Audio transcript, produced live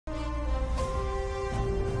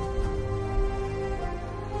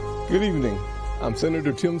Good evening. I'm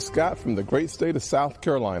Senator Tim Scott from the great state of South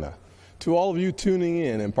Carolina. To all of you tuning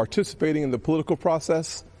in and participating in the political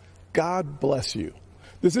process, God bless you.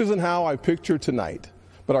 This isn't how I picture tonight,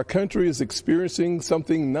 but our country is experiencing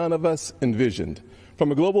something none of us envisioned.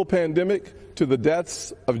 From a global pandemic to the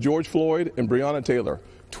deaths of George Floyd and Breonna Taylor,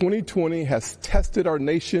 2020 has tested our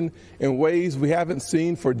nation in ways we haven't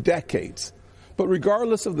seen for decades. But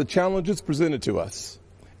regardless of the challenges presented to us,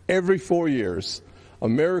 every 4 years,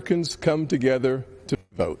 Americans come together to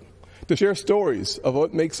vote, to share stories of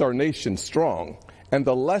what makes our nation strong and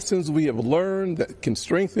the lessons we have learned that can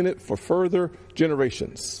strengthen it for further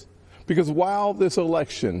generations. Because while this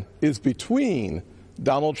election is between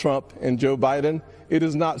Donald Trump and Joe Biden, it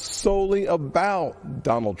is not solely about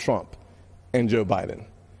Donald Trump and Joe Biden.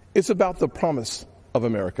 It's about the promise of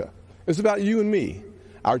America. It's about you and me,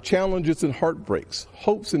 our challenges and heartbreaks,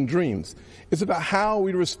 hopes and dreams. It's about how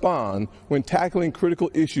we respond when tackling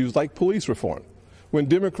critical issues like police reform, when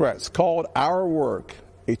Democrats called our work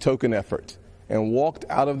a token effort and walked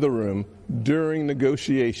out of the room during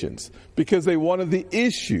negotiations because they wanted the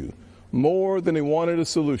issue more than they wanted a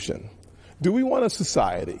solution. Do we want a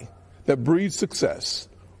society that breeds success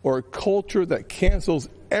or a culture that cancels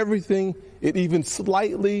everything it even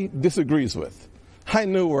slightly disagrees with? I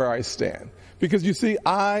know where I stand because, you see,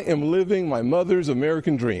 I am living my mother's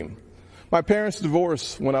American dream. My parents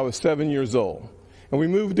divorced when I was 7 years old, and we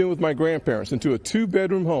moved in with my grandparents into a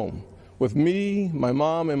 2-bedroom home with me, my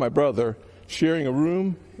mom, and my brother sharing a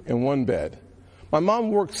room and one bed. My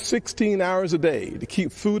mom worked 16 hours a day to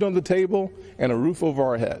keep food on the table and a roof over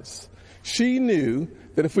our heads. She knew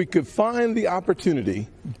that if we could find the opportunity,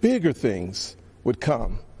 bigger things would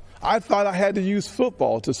come. I thought I had to use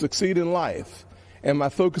football to succeed in life, and my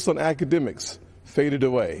focus on academics faded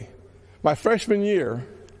away. My freshman year,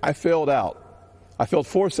 I failed out. I failed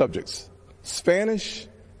 4 subjects: Spanish,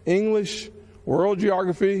 English, world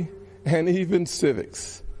geography, and even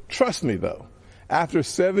civics. Trust me, though, after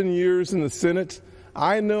 7 years in the Senate,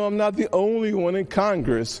 I know I'm not the only one in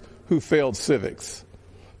Congress who failed civics.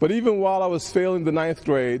 But even while I was failing the 9th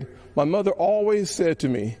grade, my mother always said to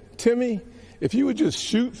me, "Timmy, if you would just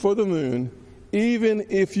shoot for the moon, even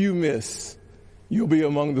if you miss, you'll be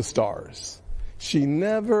among the stars." She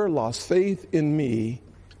never lost faith in me,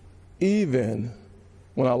 even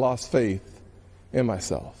when I lost faith in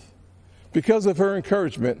myself. Because of her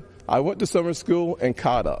encouragement, I went to summer school and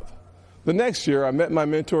caught up. The next year, I met my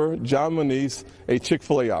mentor, John Moniz, a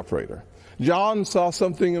Chick-fil-A operator. John saw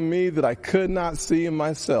something in me that I could not see in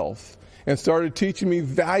myself and started teaching me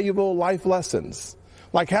valuable life lessons.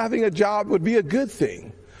 Like having a job would be a good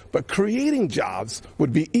thing, but creating jobs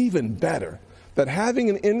would be even better. That having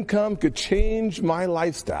an income could change my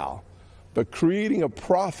lifestyle, but creating a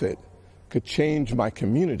profit could change my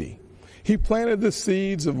community. He planted the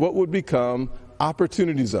seeds of what would become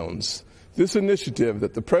Opportunity Zones. This initiative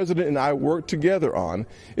that the president and I worked together on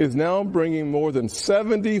is now bringing more than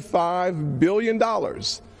 $75 billion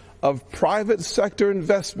of private sector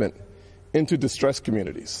investment into distressed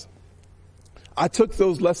communities. I took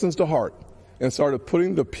those lessons to heart and started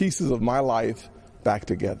putting the pieces of my life back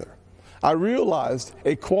together. I realized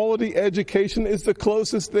a quality education is the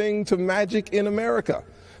closest thing to magic in America.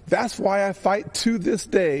 That's why I fight to this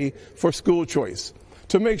day for school choice,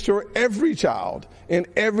 to make sure every child in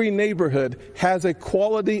every neighborhood has a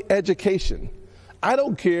quality education. I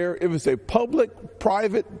don't care if it's a public,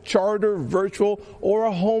 private, charter, virtual, or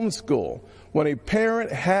a homeschool. When a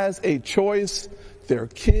parent has a choice, their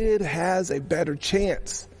kid has a better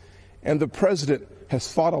chance. And the president has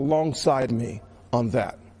fought alongside me on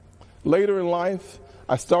that. Later in life,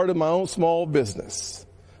 I started my own small business.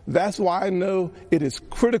 That's why I know it is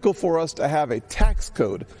critical for us to have a tax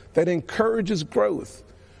code that encourages growth.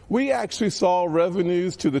 We actually saw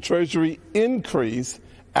revenues to the Treasury increase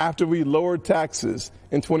after we lowered taxes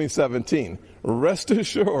in 2017. Rest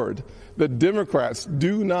assured, the Democrats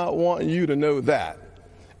do not want you to know that.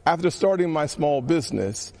 After starting my small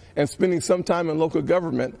business and spending some time in local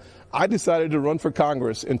government, I decided to run for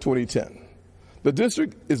Congress in 2010. The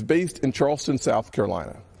district is based in Charleston, South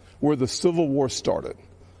Carolina, where the Civil War started,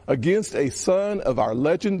 against a son of our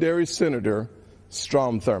legendary Senator,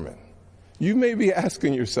 Strom Thurmond. You may be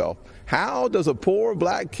asking yourself, how does a poor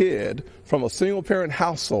black kid from a single-parent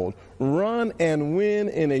household run and win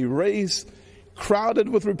in a race crowded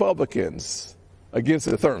with Republicans against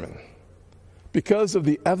a Thurmond? Because of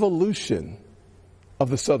the evolution of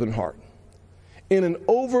the Southern heart. In an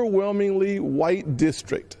overwhelmingly white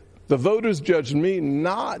district, the voters judged me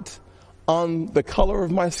not on the color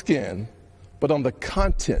of my skin, but on the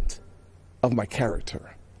content of my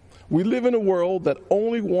character. We live in a world that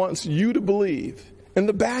only wants you to believe And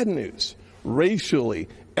the bad news, racially,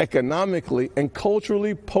 economically, and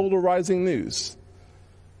culturally polarizing news.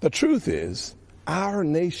 The truth is, our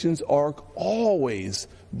nation's arc always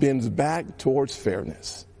bends back towards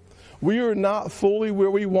fairness. We are not fully where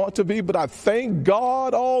we want to be, but I thank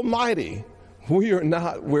God Almighty, we are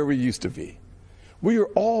not where we used to be. We are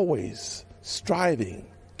always striving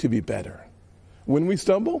to be better. When we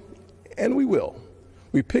stumble, and we will,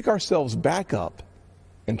 we pick ourselves back up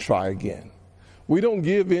and try again. We don't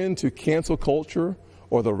give in to cancel culture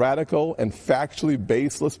or the radical and factually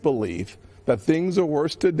baseless belief that things are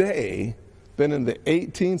worse today than in the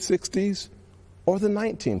 1860s or the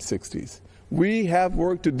 1960s. We have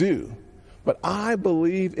work to do, but I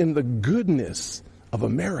believe in the goodness of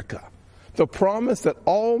America, the promise that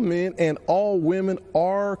all men and all women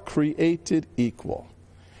are created equal.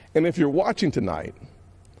 And if you're watching tonight,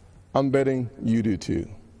 I'm betting you do too.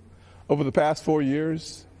 Over the past 4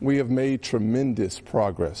 years, we have made tremendous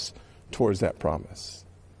progress towards that promise.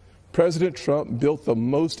 President Trump built the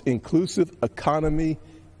most inclusive economy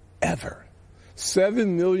ever.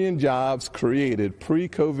 7 million jobs created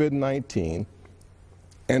pre-COVID-19,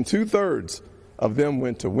 and 2/3 of them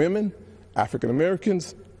went to women, African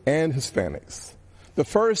Americans, and Hispanics. The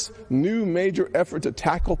first new major effort to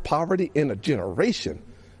tackle poverty in a generation,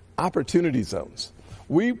 opportunity zones.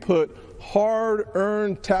 We put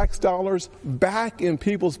hard-earned tax dollars back in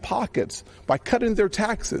people's pockets by cutting their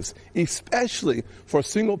taxes, especially for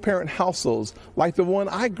single-parent households like the one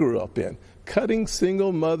I grew up in, cutting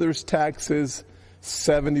single mothers' taxes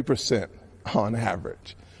 70% on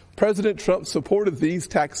average. President Trump supported these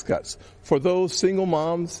tax cuts for those single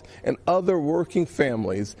moms and other working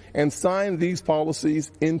families and signed these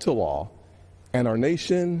policies into law, and our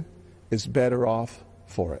nation is better off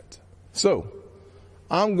for it. So,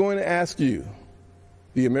 I'm going to ask you,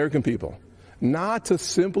 the American people, not to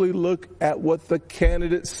simply look at what the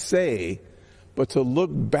candidates say, but to look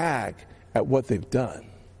back at what they've done.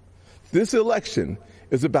 This election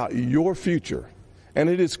is about your future, and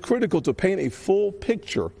it is critical to paint a full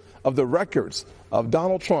picture of the records of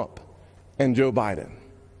Donald Trump and Joe Biden.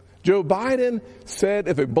 Joe Biden said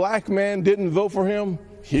if a black man didn't vote for him,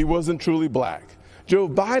 he wasn't truly black. Joe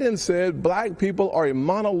Biden said black people are a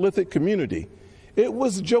monolithic community. It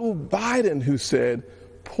was Joe Biden who said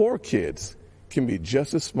poor kids can be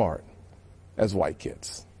just as smart as white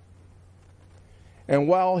kids. And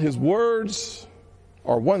while his words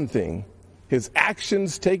are one thing, his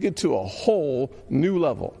actions take it to a whole new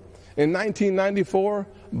level. In 1994,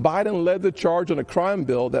 Biden led the charge on a crime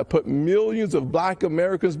bill that put millions of black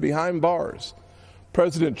Americans behind bars.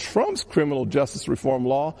 President Trump's criminal justice reform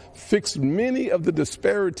law fixed many of the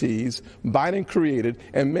disparities Biden created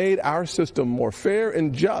and made our system more fair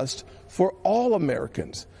and just for all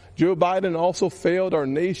Americans. Joe Biden also failed our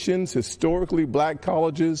nation's historically black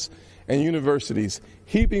colleges and universities,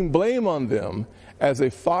 heaping blame on them as they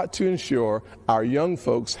fought to ensure our young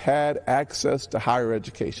folks had access to higher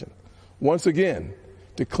education. Once again,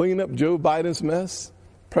 to clean up Joe Biden's mess,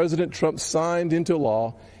 President Trump signed into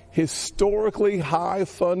law historically high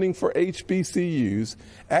funding for HBCUs,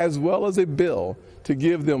 as well as a bill to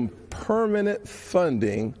give them permanent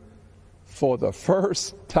funding for the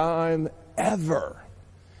first time ever.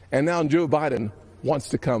 And now Joe Biden wants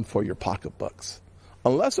to come for your pocketbooks.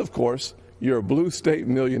 Unless, of course, you're a blue state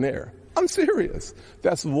millionaire. I'm serious.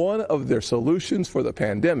 That's one of their solutions for the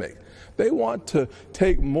pandemic. They want to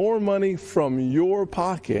take more money from your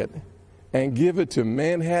pocket and give it to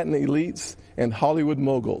Manhattan elites and Hollywood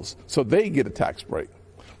moguls so they get a tax break.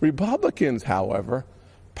 Republicans, however,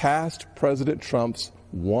 passed President Trump's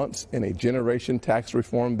once-in-a-generation tax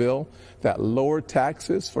reform bill that lowered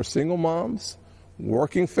taxes for single moms,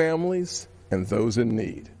 working families, and those in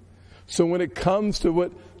need. So when it comes to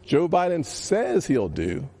what Joe Biden says he'll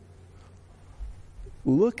do,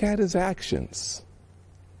 look at his actions.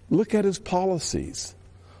 Look at his policies.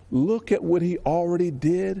 Look at what he already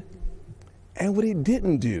did and what he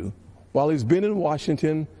didn't do while he's been in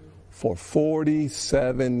Washington for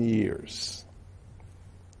 47 years.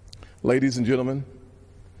 Ladies and gentlemen,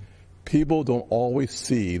 people don't always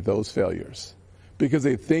see those failures because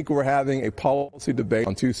they think we're having a policy debate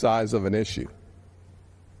on two sides of an issue.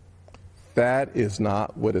 That is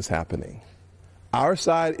not what is happening. Our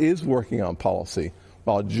side is working on policy,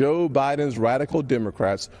 while Joe Biden's radical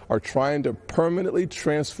Democrats are trying to permanently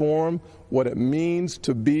transform what it means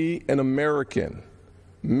to be an American.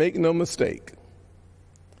 Make no mistake,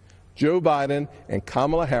 Joe Biden and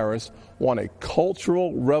Kamala Harris want a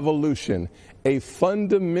cultural revolution, a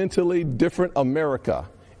fundamentally different America.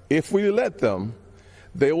 If we let them,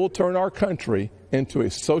 they will turn our country into a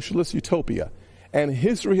socialist utopia, And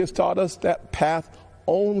history has taught us that path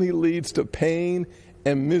only leads to pain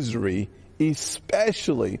and misery,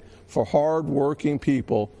 especially for hardworking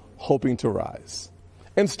people hoping to rise.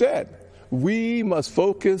 Instead, we must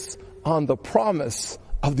focus on the promise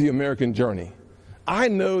of the American journey. I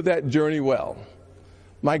know that journey well.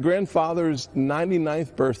 My grandfather's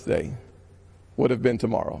 99th birthday would have been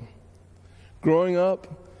tomorrow. Growing up,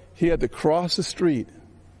 he had to cross the street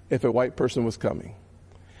if a white person was coming.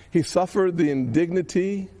 He suffered the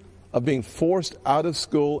indignity of being forced out of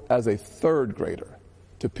school as a third grader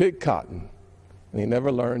to pick cotton, and he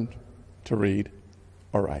never learned to read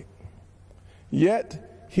or write.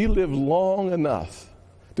 Yet, he lived long enough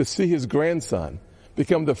to see his grandson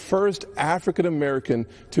become the first African American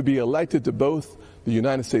to be elected to both the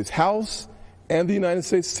United States House and the United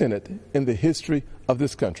States Senate in the history of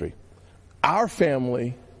this country. Our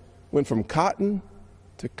family went from cotton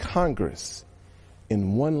to Congress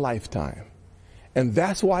in one lifetime. And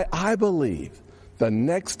that's why I believe the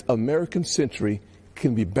next American century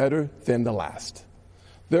can be better than the last.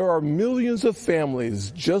 There are millions of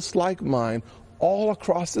families just like mine all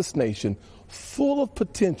across this nation, full of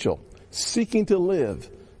potential, seeking to live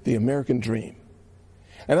the American dream.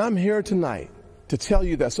 And I'm here tonight to tell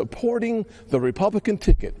you that supporting the Republican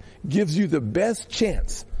ticket gives you the best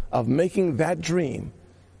chance of making that dream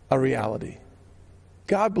a reality.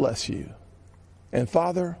 God bless you. And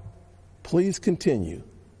Father, please continue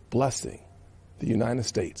blessing the United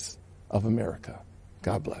States of America.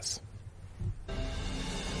 God bless.